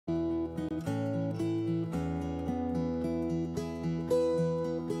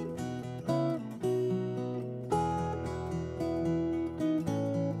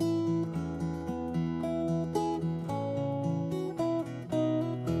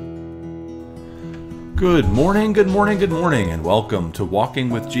Good morning, good morning, good morning, and welcome to Walking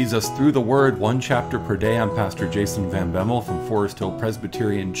with Jesus Through the Word, one chapter per day. I'm Pastor Jason Van Bemmel from Forest Hill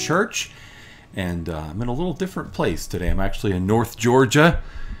Presbyterian Church, and I'm in a little different place today. I'm actually in North Georgia,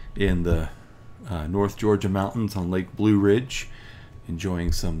 in the North Georgia mountains on Lake Blue Ridge,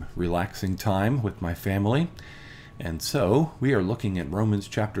 enjoying some relaxing time with my family. And so we are looking at Romans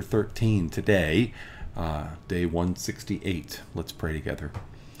chapter 13 today, day 168. Let's pray together.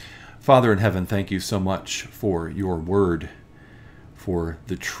 Father in heaven, thank you so much for your word, for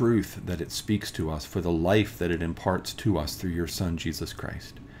the truth that it speaks to us, for the life that it imparts to us through your Son, Jesus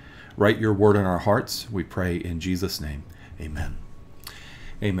Christ. Write your word in our hearts, we pray in Jesus' name. Amen.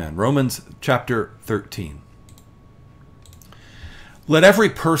 Amen. Romans chapter 13. Let every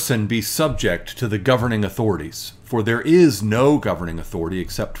person be subject to the governing authorities, for there is no governing authority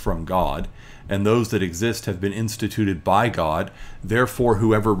except from God, and those that exist have been instituted by God. Therefore,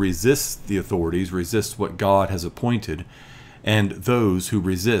 whoever resists the authorities resists what God has appointed, and those who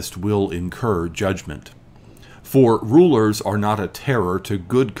resist will incur judgment. For rulers are not a terror to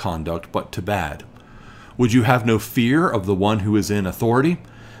good conduct, but to bad. Would you have no fear of the one who is in authority?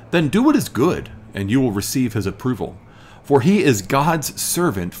 Then do what is good, and you will receive his approval. For he is God's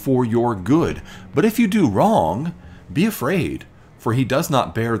servant for your good. But if you do wrong, be afraid, for he does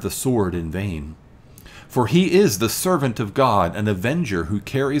not bear the sword in vain. For he is the servant of God, an avenger who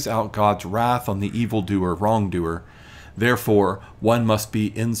carries out God's wrath on the evildoer, wrongdoer. Therefore, one must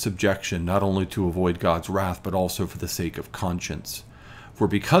be in subjection, not only to avoid God's wrath, but also for the sake of conscience. For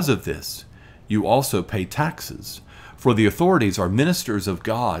because of this, you also pay taxes. For the authorities are ministers of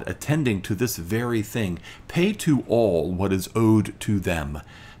God, attending to this very thing. Pay to all what is owed to them.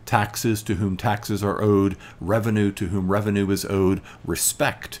 Taxes to whom taxes are owed, revenue to whom revenue is owed,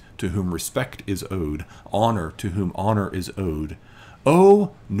 respect to whom respect is owed, honor to whom honor is owed.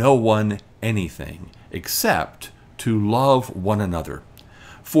 Owe no one anything except to love one another.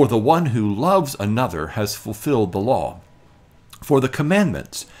 For the one who loves another has fulfilled the law. For the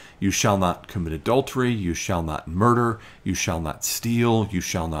commandments, you shall not commit adultery, you shall not murder, you shall not steal, you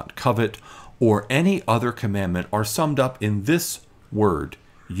shall not covet, or any other commandment are summed up in this word: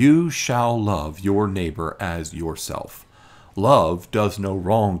 you shall love your neighbor as yourself. Love does no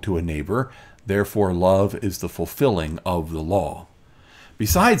wrong to a neighbor, therefore love is the fulfilling of the law.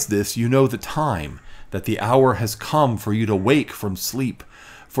 Besides this, you know the time, that the hour has come for you to wake from sleep.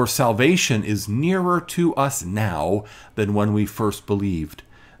 For salvation is nearer to us now than when we first believed.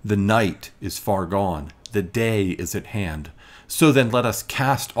 The night is far gone, the day is at hand. So then let us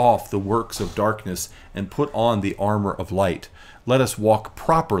cast off the works of darkness and put on the armor of light. Let us walk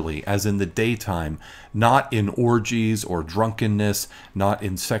properly as in the daytime, not in orgies or drunkenness, not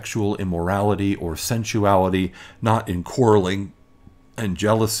in sexual immorality or sensuality, not in quarreling and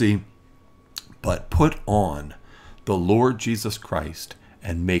jealousy, but put on the Lord Jesus Christ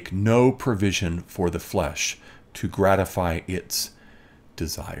and make no provision for the flesh to gratify its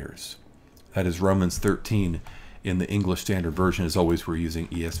desires. That is Romans 13 in the English Standard Version. As always, we're using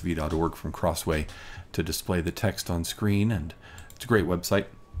esv.org from Crossway to display the text on screen, and it's a great website.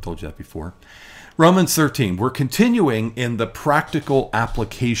 Told you that before. Romans 13. We're continuing in the practical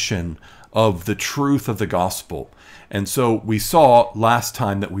application of the truth of the gospel. And so we saw last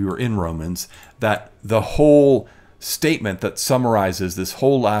time that we were in Romans that the whole statement that summarizes this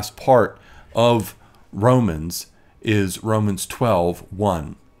whole last part of Romans is Romans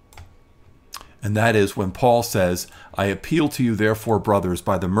 12:1. And that is when Paul says, I appeal to you, therefore, brothers,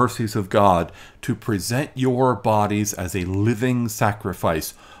 by the mercies of God, to present your bodies as a living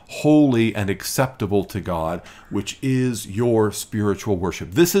sacrifice, holy and acceptable to God, which is your spiritual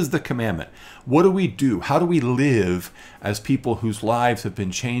worship. This is the commandment. What do we do? How do we live as people whose lives have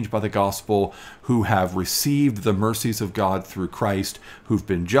been changed by the gospel, who have received the mercies of God through Christ, who've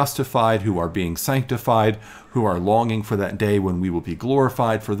been justified, who are being sanctified, who are longing for that day when we will be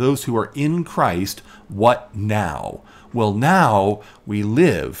glorified? For those who are in Christ, what now? Well, now we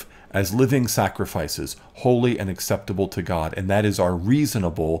live as living sacrifices, holy and acceptable to God. And that is our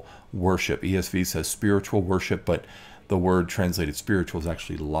reasonable worship. ESV says spiritual worship, but the word translated spiritual is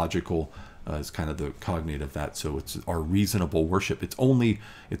actually logical, is kind of the cognate of that. So it's our reasonable worship. It's only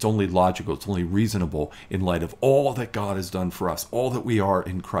logical, it's only reasonable in light of all that God has done for us, all that we are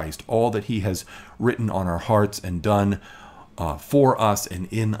in Christ, all that he has written on our hearts and done for us and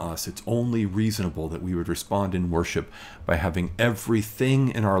in us. It's only reasonable that we would respond in worship by having everything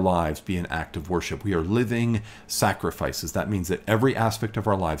in our lives be an act of worship. We are living sacrifices. That means that every aspect of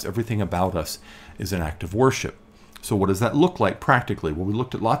our lives, everything about us, is an act of worship. So what does that look like practically? Well, we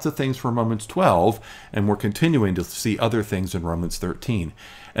looked at lots of things from Romans 12, and we're continuing to see other things in Romans 13.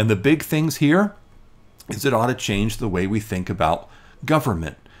 And the big things here is it ought to change the way we think about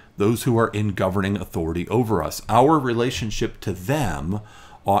government, those who are in governing authority over us. Our relationship to them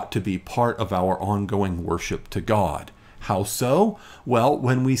ought to be part of our ongoing worship to God. How so? Well,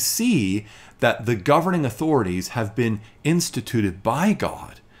 when we see that the governing authorities have been instituted by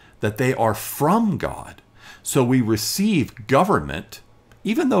God, that they are from God, so we receive government,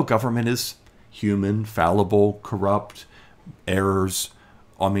 even though government is human, fallible, corrupt, errors.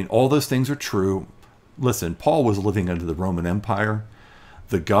 I mean, all those things are true. Listen, Paul was living under the Roman Empire.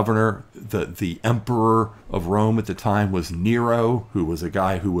 The governor, the emperor of Rome at the time was Nero, who was a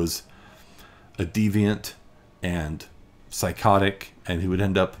guy who was a deviant and psychotic, and who would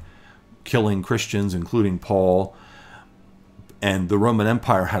end up killing Christians, including Paul. And the Roman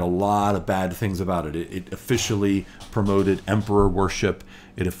Empire had a lot of bad things about it. It officially promoted emperor worship.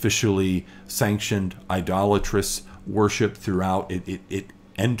 It officially sanctioned idolatrous worship throughout. It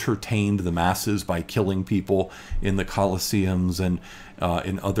entertained the masses by killing people in the Colosseums and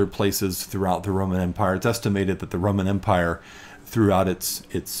in other places throughout the Roman Empire. It's estimated that the Roman Empire, throughout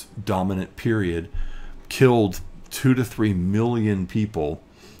its dominant period, killed 2 to 3 million people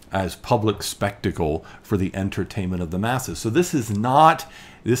as public spectacle for the entertainment of the masses. So this is not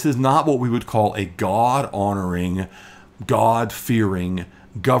what we would call a God-honoring, God-fearing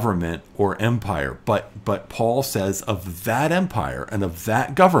government or empire. But Paul says of that empire and of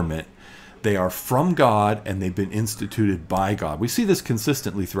that government, they are from God and they've been instituted by God. We see this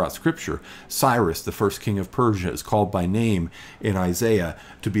consistently throughout Scripture. Cyrus, the first king of Persia, is called by name in Isaiah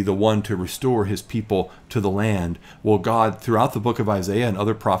to be the one to restore his people to the land. Well, God, throughout the book of Isaiah and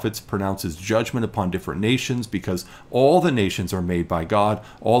other prophets, pronounces judgment upon different nations because all the nations are made by God.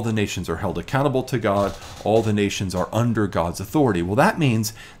 All the nations are held accountable to God. All the nations are under God's authority. Well, that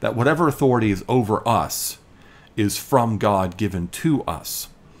means that whatever authority is over us is from God given to us.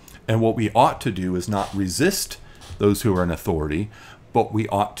 And what we ought to do is not resist those who are in authority, but we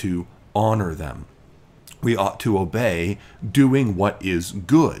ought to honor them. We ought to obey, doing what is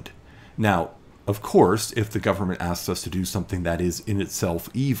good. Now, of course, if the government asks us to do something that is in itself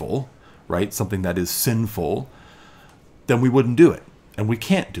evil, right, something that is sinful, then we wouldn't do it. And we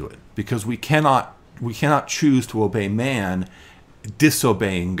can't do it because we cannot choose to obey man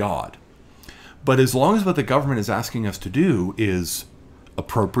disobeying God. But as long as what the government is asking us to do is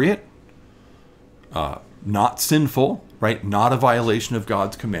appropriate, not sinful, right? Not a violation of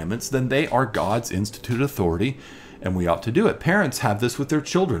God's commandments, then they are God's instituted authority, and we ought to do it. Parents have this with their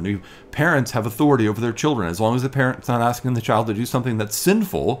children. Parents have authority over their children. As long as the parent's not asking the child to do something that's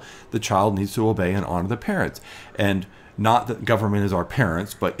sinful, the child needs to obey and honor the parents. And not that government is our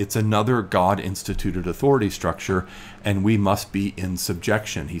parents, but it's another God-instituted authority structure, and we must be in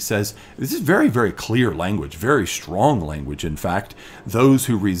subjection. He says, this is very, very clear language, very strong language, in fact. Those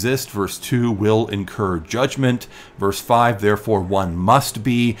who resist, verse 2, will incur judgment. Verse 5, therefore one must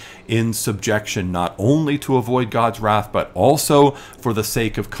be in subjection, not only to avoid God's wrath, but also for the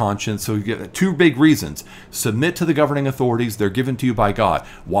sake of conscience. So you get 2 big reasons. Submit to the governing authorities. They're given to you by God.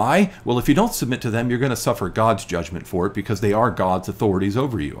 Why? Well, if you don't submit to them, you're going to suffer God's judgment for it, because they are God's authorities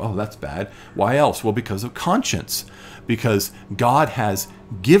over you. Oh, that's bad. Why else? Well, because of conscience. Because God has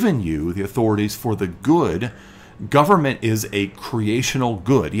given you the authorities for the good. Government is a creational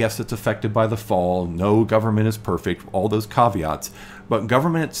good. Yes, it's affected by the fall. No government is perfect. All those caveats. But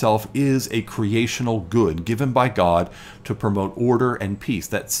government itself is a creational good given by God to promote order and peace.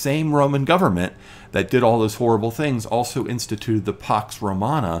 That same Roman government that did all those horrible things also instituted the Pax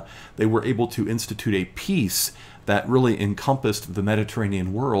Romana. They were able to institute a peace that really encompassed the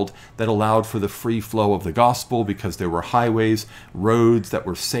Mediterranean world, that allowed for the free flow of the gospel because there were highways, roads that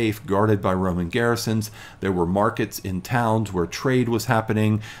were safe, guarded by Roman garrisons. There were markets in towns where trade was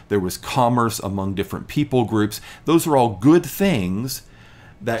happening. There was commerce among different people groups. Those are all good things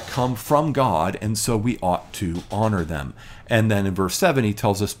that come from God, and so we ought to honor them. And then in verse 7, he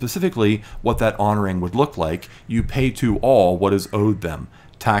tells us specifically what that honoring would look like. You pay to all what is owed them.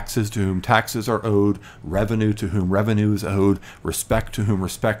 Taxes to whom taxes are owed, revenue to whom revenue is owed, respect to whom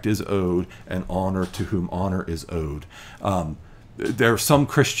respect is owed, and honor to whom honor is owed. There are some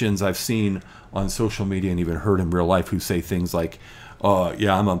Christians I've seen on social media and even heard in real life who say things like,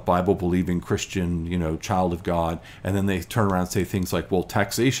 yeah, I'm a Bible-believing Christian, child of God. And then they turn around and say things like, well,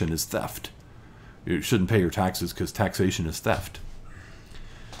 taxation is theft. You shouldn't pay your taxes because taxation is theft.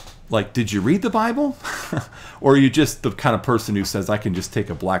 Like, did you read the Bible? Or are you just the kind of person who says, I can just take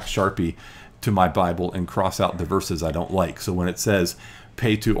a black Sharpie to my Bible and cross out the verses I don't like? So when it says,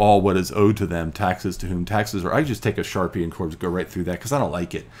 pay to all what is owed to them, taxes to whom taxes are, I just take a Sharpie and go right through that because I don't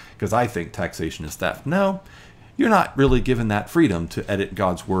like it, because I think taxation is theft. No, you're not really given that freedom to edit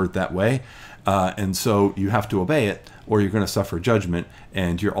God's word that way. And so you have to obey it, or you're going to suffer judgment,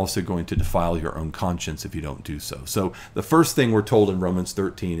 and you're also going to defile your own conscience if you don't do so. So the first thing we're told in Romans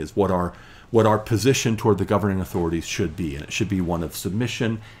 13 is what our position toward the governing authorities should be. And it should be one of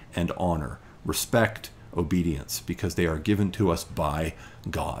submission and honor, respect, obedience, because they are given to us by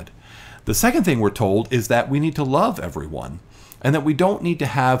God. The second thing we're told is that we need to love everyone, and that we don't need to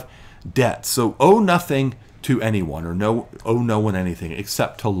have debts. So owe nothing to anyone, or owe no one anything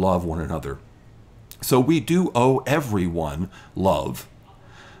except to love one another. So we do owe everyone love.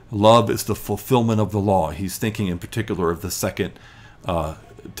 Love is the fulfillment of the law. He's thinking in particular of the second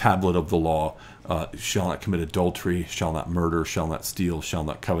tablet of the law. Shall not commit adultery, shall not murder, shall not steal, shall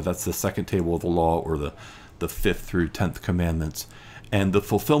not covet. That's the second table of the law, or the 5th through 10th commandments. And the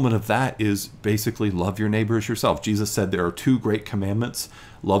fulfillment of that is basically love your neighbor as yourself. Jesus said there are 2 great commandments.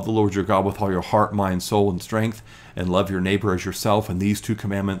 Love the Lord your God with all your heart, mind, soul, and strength, and love your neighbor as yourself. And these 2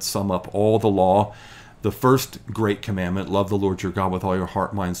 commandments sum up all the law. The first great commandment, love the Lord your God with all your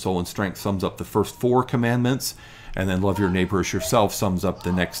heart, mind, soul, and strength, sums up the first 4 commandments. And then love your neighbor as yourself sums up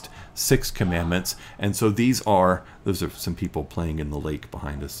the next 6 commandments. And so those are some people playing in the lake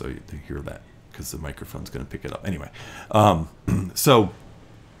behind us, so you hear that because the microphone's going to pick it up. Anyway, so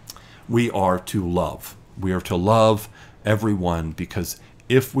we are to love. We are to love everyone, because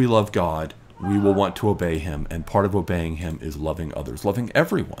if we love God, we will want to obey him. And part of obeying him is loving others, loving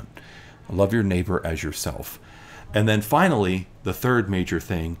everyone. Love your neighbor as yourself. And then finally, the third major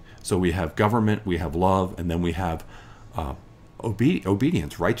thing, so we have government, we have love, and then we have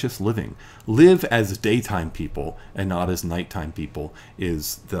obedience, righteous living. Live as daytime people and not as nighttime people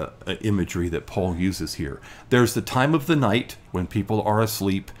is the imagery that Paul uses here. There's the time of the night when people are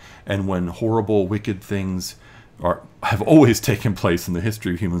asleep and when horrible, wicked things have always taken place in the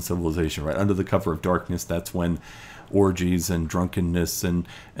history of human civilization, right? Under the cover of darkness, that's when orgies and drunkenness and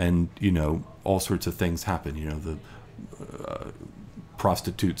all sorts of things happen. The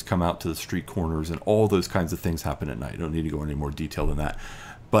prostitutes come out to the street corners, and all those kinds of things happen at night. I don't need to go into any more detail than that.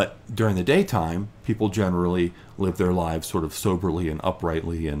 But during the daytime, people generally live their lives sort of soberly and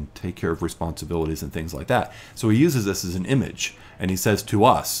uprightly and take care of responsibilities and things like that. So he uses this as an image, and he says to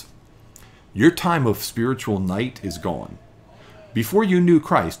us, your time of spiritual night is gone. Before you knew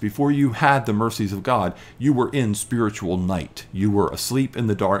Christ, before you had the mercies of God, you were in spiritual night. You were asleep in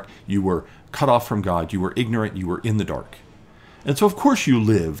the dark. You were cut off from God. You were ignorant. You were in the dark. And so, of course, you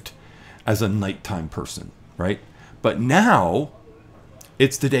lived as a nighttime person, right? But now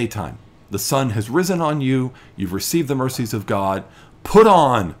it's the daytime. The sun has risen on you. You've received the mercies of God. Put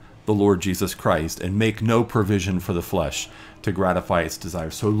on the Lord Jesus Christ and make no provision for the flesh to gratify its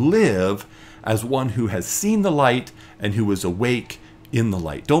desires. So live as one who has seen the light and who is awake in the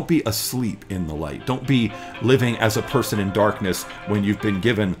light. Don't be asleep in the light. Don't be living as a person in darkness when you've been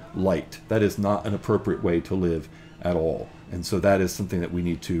given light. That is not an appropriate way to live at all. And so that is something that we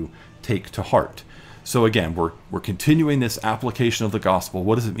need to take to heart. So again, we're continuing this application of the gospel.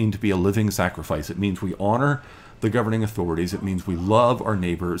 What does it mean to be a living sacrifice? It means we honor the governing authorities. It means we love our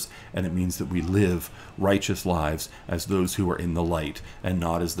neighbors, and it means that we live righteous lives as those who are in the light and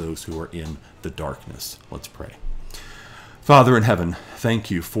not as those who are in the darkness. Let's pray. Father in heaven,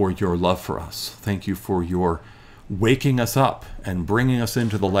 thank you for your love for us. Thank you for your waking us up and bringing us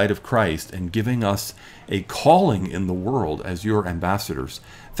into the light of Christ and giving us a calling in the world as your ambassadors.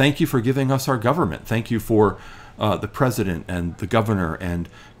 Thank you for giving us our government. Thank you for the president and the governor and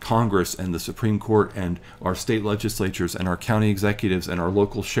Congress and the Supreme Court and our state legislatures and our county executives and our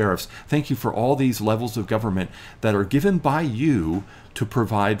local sheriffs. Thank you for all these levels of government that are given by you to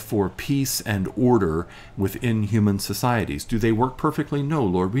provide for peace and order within human societies. Do they work perfectly? No,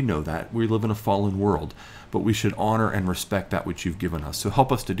 Lord, we know that. We live in a fallen world, but we should honor and respect that which you've given us. So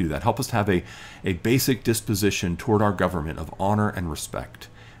help us to do that. Help us to have a basic disposition toward our government of honor and respect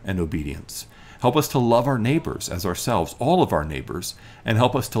and obedience. Help us to love our neighbors as ourselves, all of our neighbors, and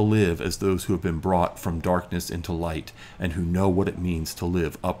help us to live as those who have been brought from darkness into light and who know what it means to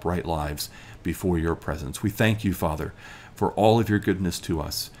live upright lives before your presence. We thank you, Father, for all of your goodness to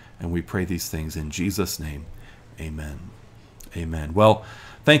us, and we pray these things in Jesus' name. Amen. Amen. Well,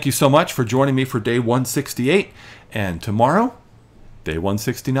 thank you so much for joining me for day 168, and tomorrow, day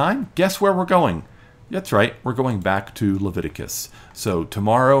 169, guess where we're going? That's right, we're going back to Leviticus. So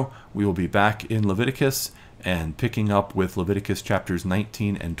tomorrow we will be back in Leviticus and picking up with Leviticus chapters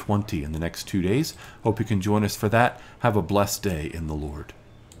 19 and 20 in the next 2 days. Hope you can join us for that. Have a blessed day in the Lord.